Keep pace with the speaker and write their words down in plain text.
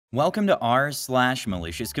Welcome to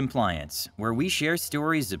r/MaliciousCompliance, where we share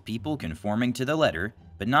stories of people conforming to the letter,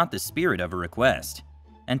 but not the spirit of a request.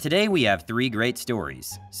 And today we have 3 great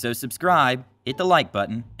stories, so subscribe, hit the like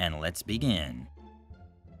button, and let's begin.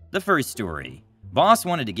 The first story. Boss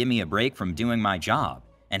wanted to give me a break from doing my job,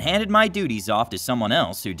 and handed my duties off to someone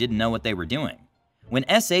else who didn't know what they were doing. When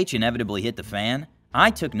SH inevitably hit the fan,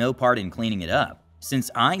 I took no part in cleaning it up,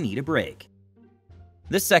 since I need a break.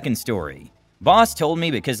 The second story. Boss told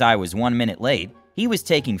me because I was 1 minute late, he was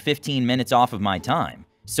taking 15 minutes off of my time,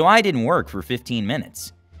 so I didn't work for 15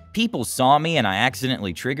 minutes. People saw me and I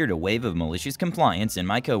accidentally triggered a wave of malicious compliance in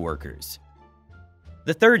my coworkers.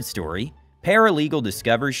 The third story. Paralegal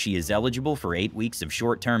discovers she is eligible for 8 weeks of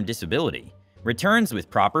short-term disability, returns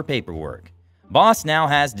with proper paperwork. Boss now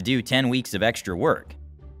has to do 10 weeks of extra work.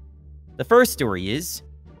 The first story is,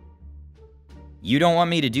 you don't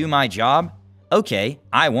want me to do my job? Okay,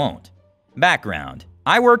 I won't. Background.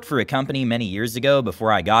 I worked for a company many years ago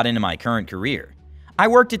before I got into my current career. I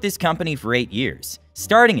worked at this company for 8 years,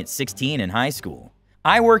 starting at 16 in high school.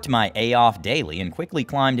 I worked my A off daily and quickly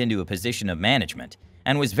climbed into a position of management,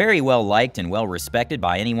 and was very well liked and well respected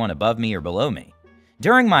by anyone above me or below me.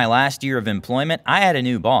 During my last year of employment, I had a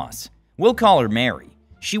new boss. We'll call her Mary.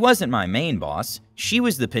 She wasn't my main boss, she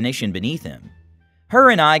was the position beneath him. Her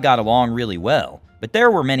and I got along really well, but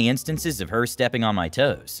there were many instances of her stepping on my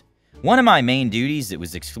toes. One of my main duties that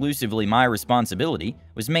was exclusively my responsibility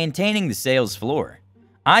was maintaining the sales floor.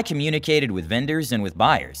 I communicated with vendors and with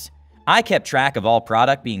buyers. I kept track of all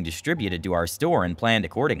product being distributed to our store and planned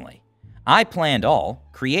accordingly. I planned all,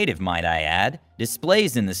 creative might I add,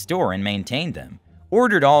 displays in the store and maintained them,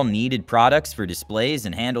 ordered all needed products for displays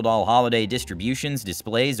and handled all holiday distributions,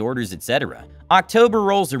 displays, orders, etc. October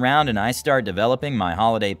rolls around and I start developing my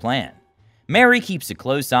holiday plan. Mary keeps a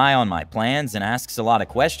close eye on my plans and asks a lot of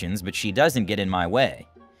questions, but she doesn't get in my way.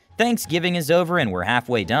 Thanksgiving is over and we're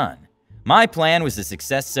halfway done. My plan was a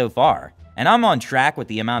success so far, and I'm on track with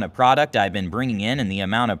the amount of product I've been bringing in and the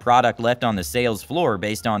amount of product left on the sales floor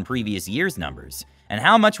based on previous year's numbers, and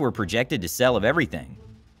how much we're projected to sell of everything.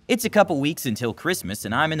 It's a couple weeks until Christmas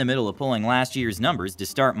and I'm in the middle of pulling last year's numbers to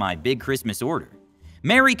start my big Christmas order.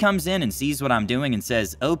 Mary comes in and sees what I'm doing and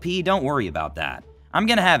says, "OP, don't worry about that. I'm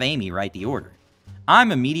gonna have Amy write the order."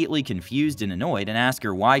 I'm immediately confused and annoyed and ask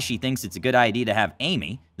her why she thinks it's a good idea to have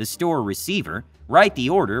Amy, the store receiver, write the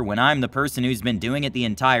order when I'm the person who's been doing it the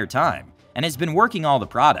entire time and has been working all the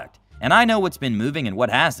product, and I know what's been moving and what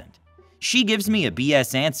hasn't. She gives me a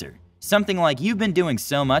BS answer, something like, "You've been doing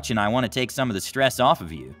so much and I want to take some of the stress off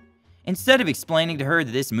of you." Instead of explaining to her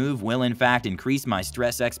that this move will in fact increase my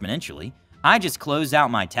stress exponentially, I just close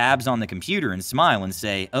out my tabs on the computer and smile and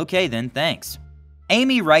say, "Okay then, thanks."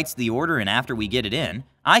 Amy writes the order, and after we get it in,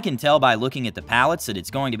 I can tell by looking at the pallets that it's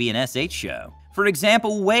going to be an SH show. For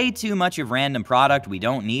example, way too much of random product we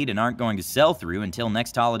don't need and aren't going to sell through until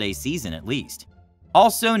next holiday season at least.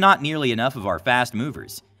 Also, not nearly enough of our fast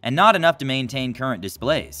movers, and not enough to maintain current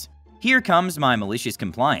displays. Here comes my malicious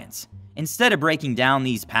compliance. Instead of breaking down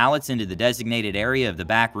these pallets into the designated area of the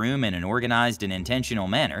back room in an organized and intentional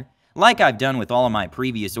manner, like I've done with all of my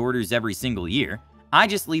previous orders every single year, I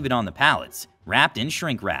just leave it on the pallets, wrapped in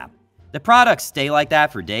shrink wrap. The products stay like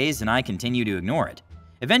that for days and I continue to ignore it.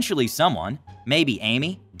 Eventually someone, maybe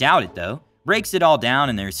Amy, doubt it though, breaks it all down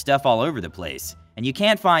and there's stuff all over the place, and you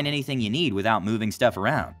can't find anything you need without moving stuff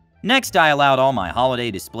around. Next, I allowed all my holiday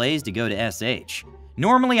displays to go to SH.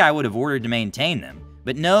 Normally I would have ordered to maintain them,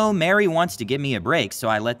 but no, Mary wants to give me a break, so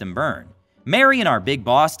I let them burn. Mary and our big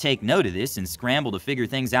boss take note of this and scramble to figure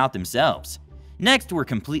things out themselves. Next, we're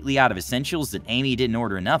completely out of essentials that Amy didn't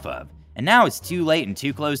order enough of, and now it's too late and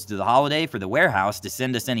too close to the holiday for the warehouse to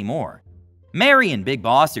send us any more. Mary and Big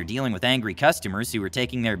Boss are dealing with angry customers who are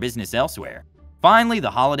taking their business elsewhere. Finally, the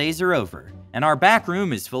holidays are over, and our back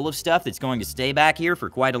room is full of stuff that's going to stay back here for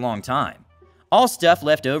quite a long time. All stuff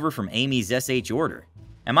left over from Amy's SH order.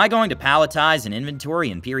 Am I going to palletize and inventory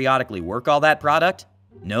and periodically work all that product?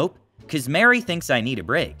 Nope, because Mary thinks I need a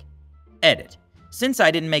break. Edit. Since I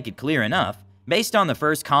didn't make it clear enough, based on the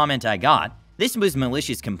first comment I got, this was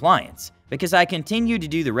malicious compliance, because I continued to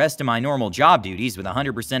do the rest of my normal job duties with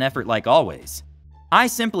 100% effort like always. I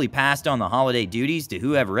simply passed on the holiday duties to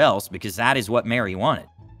whoever else because that is what Mary wanted.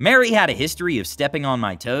 Mary had a history of stepping on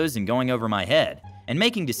my toes and going over my head, and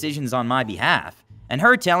making decisions on my behalf, and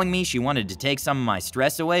her telling me she wanted to take some of my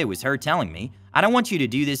stress away was her telling me, "I don't want you to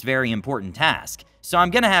do this very important task, so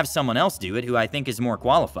I'm gonna have someone else do it who I think is more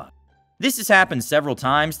qualified." This has happened several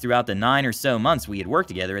times throughout the 9 or so months we had worked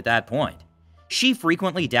together at that point. She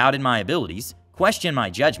frequently doubted my abilities, questioned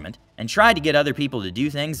my judgment, and tried to get other people to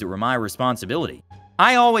do things that were my responsibility.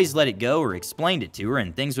 I always let it go or explained it to her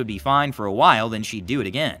and things would be fine for a while, then she'd do it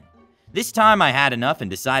again. This time I had enough and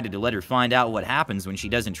decided to let her find out what happens when she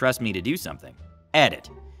doesn't trust me to do something. Edit.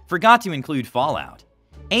 Forgot to include fallout.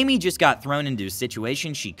 Amy just got thrown into a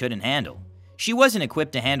situation she couldn't handle. She wasn't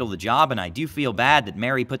equipped to handle the job, and I do feel bad that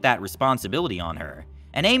Mary put that responsibility on her,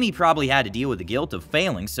 and Amy probably had to deal with the guilt of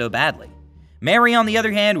failing so badly. Mary, on the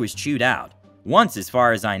other hand, was chewed out, once as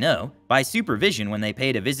far as I know, by supervision when they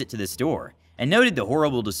paid a visit to the store, and noted the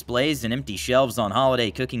horrible displays and empty shelves on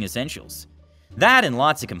holiday cooking essentials. That and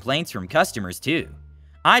lots of complaints from customers too.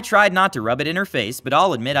 I tried not to rub it in her face, but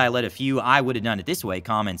I'll admit I let a few "I would have done it this way"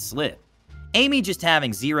 comments slip. Amy just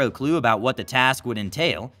having zero clue about what the task would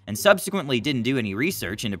entail, and subsequently didn't do any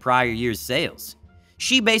research into prior year's sales.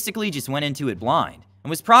 She basically just went into it blind, and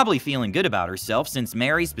was probably feeling good about herself since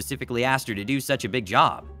Mary specifically asked her to do such a big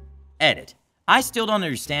job. Edit. I still don't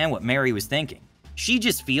understand what Mary was thinking. She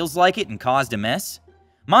just feels like it and caused a mess?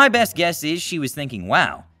 My best guess is she was thinking,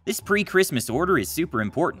 wow, this pre-Christmas order is super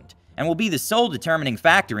important, and will be the sole determining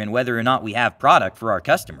factor in whether or not we have product for our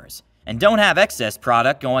customers, and don't have excess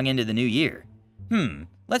product going into the new year.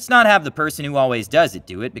 Let's not have the person who always does it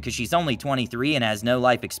do it because she's only 23 and has no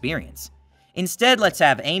life experience. Instead, let's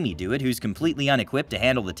have Amy do it, who's completely unequipped to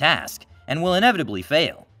handle the task, and will inevitably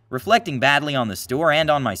fail, reflecting badly on the store and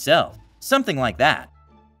on myself. Something like that.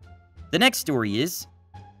 The next story is,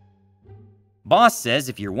 boss says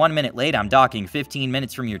if you're 1 minute late, I'm docking 15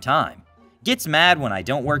 minutes from your time. Gets mad when I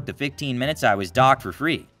don't work the 15 minutes I was docked for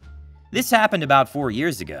free. This happened about 4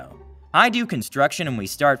 years ago. I do construction and we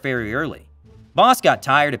start very early. Boss got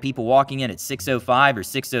tired of people walking in at 6:05 or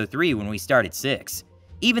 6:03 when we start at 6,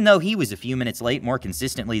 even though he was a few minutes late more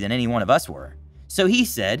consistently than any one of us were. So he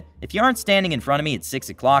said, if you aren't standing in front of me at 6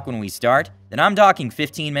 o'clock when we start, then I'm docking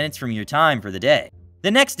 15 minutes from your time for the day. The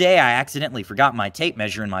next day I accidentally forgot my tape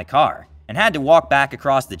measure in my car and had to walk back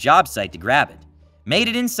across the job site to grab it. Made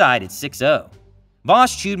it inside at 6:00.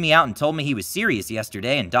 Boss chewed me out and told me he was serious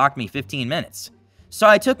yesterday and docked me 15 minutes. So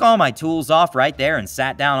I took all my tools off right there and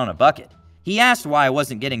sat down on a bucket. He asked why I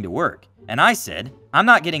wasn't getting to work, and I said, I'm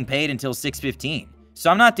not getting paid until 6:15, so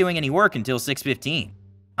I'm not doing any work until 6:15.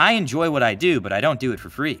 I enjoy what I do, but I don't do it for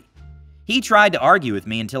free. He tried to argue with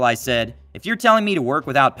me until I said, if you're telling me to work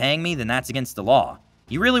without paying me, then that's against the law.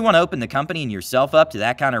 You really want to open the company and yourself up to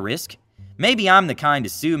that kind of risk? Maybe I'm the kind to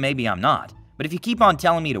sue, maybe I'm not, but if you keep on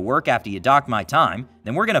telling me to work after you dock my time,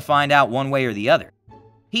 then we're going to find out one way or the other.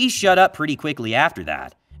 He shut up pretty quickly after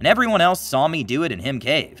that, and everyone else saw me do it and him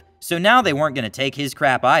cave. So now they weren't going to take his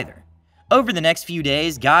crap either. Over the next few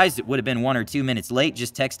days, guys that would have been 1 or 2 minutes late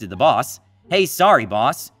just texted the boss, hey, sorry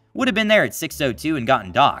boss, would have been there at 6:02 and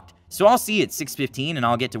gotten docked, so I'll see you at 6:15 and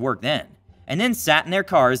I'll get to work then. And then sat in their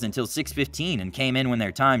cars until 6:15 and came in when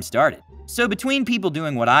their time started. So between people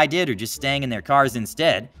doing what I did or just staying in their cars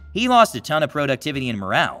instead, he lost a ton of productivity and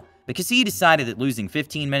morale, because he decided that losing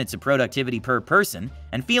 15 minutes of productivity per person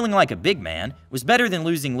and feeling like a big man was better than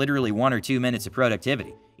losing literally 1 or 2 minutes of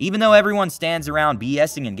productivity, even though everyone stands around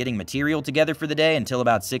BSing and getting material together for the day until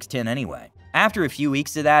about 6:10 anyway. After a few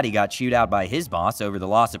weeks of that, he got chewed out by his boss over the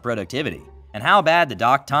loss of productivity and how bad the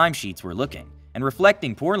docked timesheets were looking, and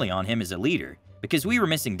reflecting poorly on him as a leader because we were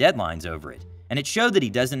missing deadlines over it, and it showed that he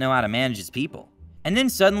doesn't know how to manage his people. And then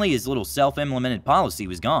suddenly his little self-implemented policy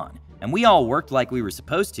was gone, and we all worked like we were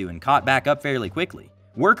supposed to and caught back up fairly quickly.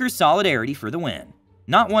 Worker solidarity for the win.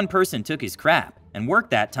 Not one person took his crap and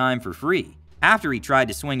worked that time for free after he tried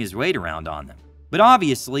to swing his weight around on them. But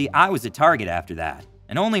obviously, I was a target after that,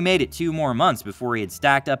 and only made it 2 more months before he had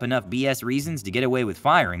stacked up enough BS reasons to get away with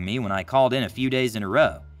firing me when I called in a few days in a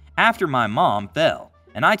row, after my mom fell,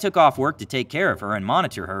 and I took off work to take care of her and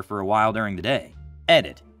monitor her for a while during the day.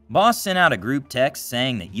 Edit. Boss sent out a group text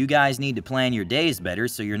saying that you guys need to plan your days better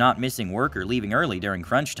so you're not missing work or leaving early during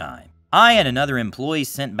crunch time. I and another employee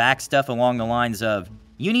sent back stuff along the lines of,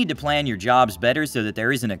 you need to plan your jobs better so that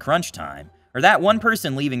there isn't a crunch time, or that one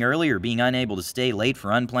person leaving early or being unable to stay late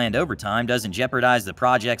for unplanned overtime doesn't jeopardize the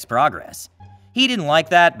project's progress. He didn't like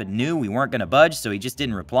that but knew we weren't going to budge, so he just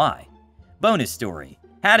didn't reply. Bonus story.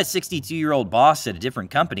 Had a 62-year-old boss at a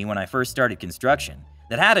different company when I first started construction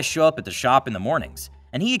that had to show up at the shop in the mornings,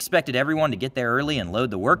 and he expected everyone to get there early and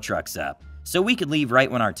load the work trucks up so we could leave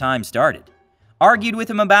right when our time started. Argued with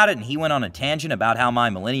him about it, and he went on a tangent about how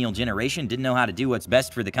my millennial generation didn't know how to do what's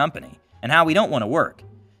best for the company and how we don't want to work.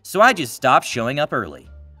 So I just stopped showing up early.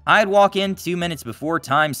 I'd walk in 2 minutes before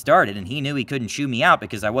time started, and he knew he couldn't chew me out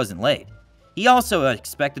because I wasn't late. He also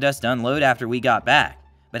expected us to unload after we got back,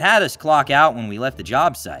 but had us clock out when we left the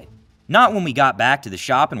job site, not when we got back to the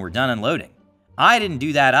shop and were done unloading. I didn't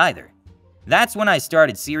do that either. That's when I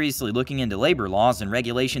started seriously looking into labor laws and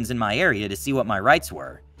regulations in my area to see what my rights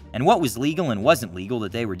were, and what was legal and wasn't legal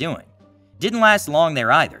that they were doing. Didn't last long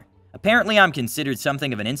there either. Apparently I'm considered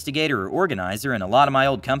something of an instigator or organizer in a lot of my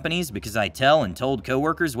old companies because I tell and told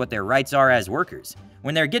coworkers what their rights are as workers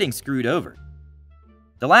when they're getting screwed over.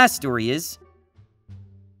 The last story is,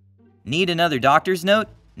 need another doctor's note?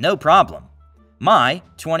 No problem. My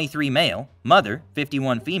 23 male, mother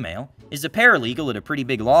 51 female, is a paralegal at a pretty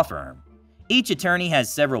big law firm. Each attorney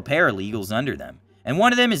has several paralegals under them, and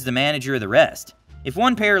one of them is the manager of the rest. If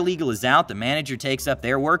one paralegal is out, the manager takes up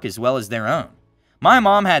their work as well as their own. My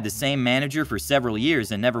mom had the same manager for several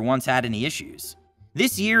years and never once had any issues.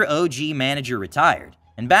 This year, OG manager retired,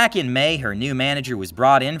 and back in May, her new manager was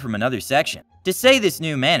brought in from another section. To say this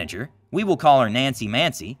new manager, we will call her Nancy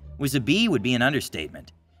Mancy, was a B would be an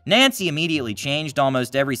understatement. Nancy immediately changed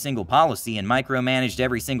almost every single policy and micromanaged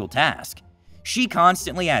every single task. She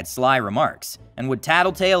constantly had sly remarks, and would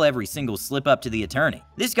tattletale every single slip-up to the attorney.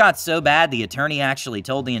 This got so bad the attorney actually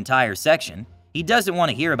told the entire section he doesn't want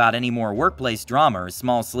to hear about any more workplace drama or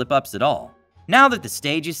small slip-ups at all. Now that the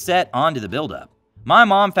stage is set, on to the build-up. My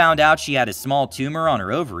mom found out she had a small tumor on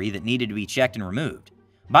her ovary that needed to be checked and removed.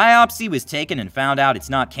 Biopsy was taken and found out it's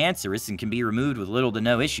not cancerous and can be removed with little to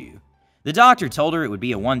no issue. The doctor told her it would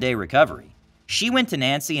be a one-day recovery. She went to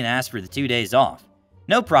Nancy and asked for the 2 days off.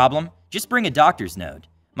 No problem, just bring a doctor's note.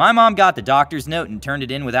 My mom got the doctor's note and turned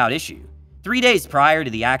it in without issue. 3 days prior to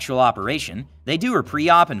the actual operation, they do her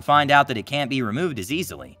pre-op and find out that it can't be removed as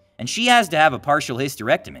easily, and she has to have a partial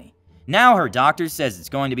hysterectomy. Now her doctor says it's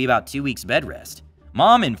going to be about 2 weeks bed rest.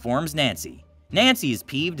 Mom informs Nancy. Nancy is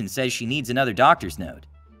peeved and says she needs another doctor's note.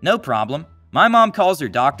 No problem. My mom calls her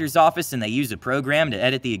doctor's office and they use a program to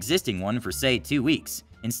edit the existing one for say 2 weeks,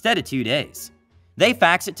 instead of 2 days. They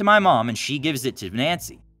fax it to my mom and she gives it to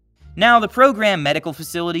Nancy. Now, the program medical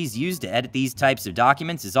facilities use to edit these types of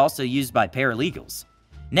documents is also used by paralegals.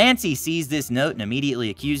 Nancy sees this note and immediately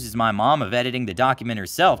accuses my mom of editing the document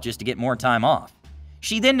herself just to get more time off.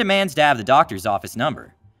 She then demands to have the doctor's office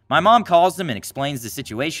number. My mom calls them and explains the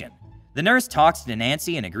situation. The nurse talks to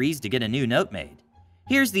Nancy and agrees to get a new note made.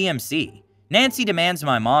 Here's the MC. Nancy demands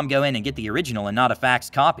my mom go in and get the original and not a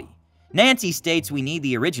faxed copy. Nancy states we need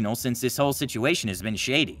the original since this whole situation has been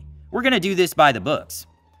shady. We're gonna do this by the books.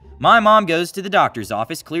 My mom goes to the doctor's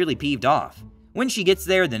office, clearly peeved off. When she gets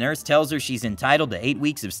there, the nurse tells her she's entitled to 8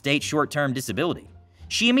 weeks of state short-term disability.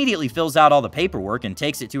 She immediately fills out all the paperwork and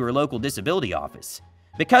takes it to her local disability office.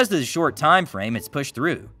 Because of the short time frame, it's pushed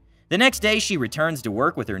through. The next day, she returns to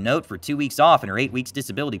work with her note for 2 weeks off and her 8 weeks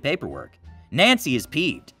disability paperwork. Nancy is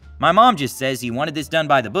peeved. My mom just says he wanted this done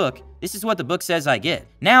by the book. This is what the book says I get.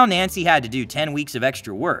 Now Nancy had to do 10 weeks of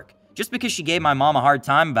extra work, just because she gave my mom a hard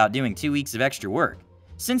time about doing 2 weeks of extra work.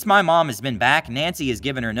 Since my mom has been back, Nancy has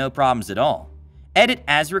given her no problems at all. Edit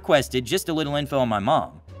as requested, just a little info on my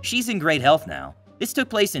mom. She's in great health now. This took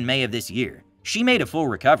place in May of this year. She made a full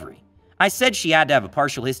recovery. I said she had to have a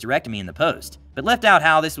partial hysterectomy in the post, but left out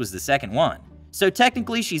how this was the second one. So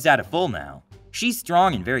technically she's at a full now. She's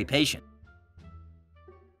strong and very patient.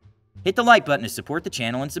 Hit the like button to support the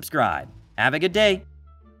channel and subscribe. Have a good day.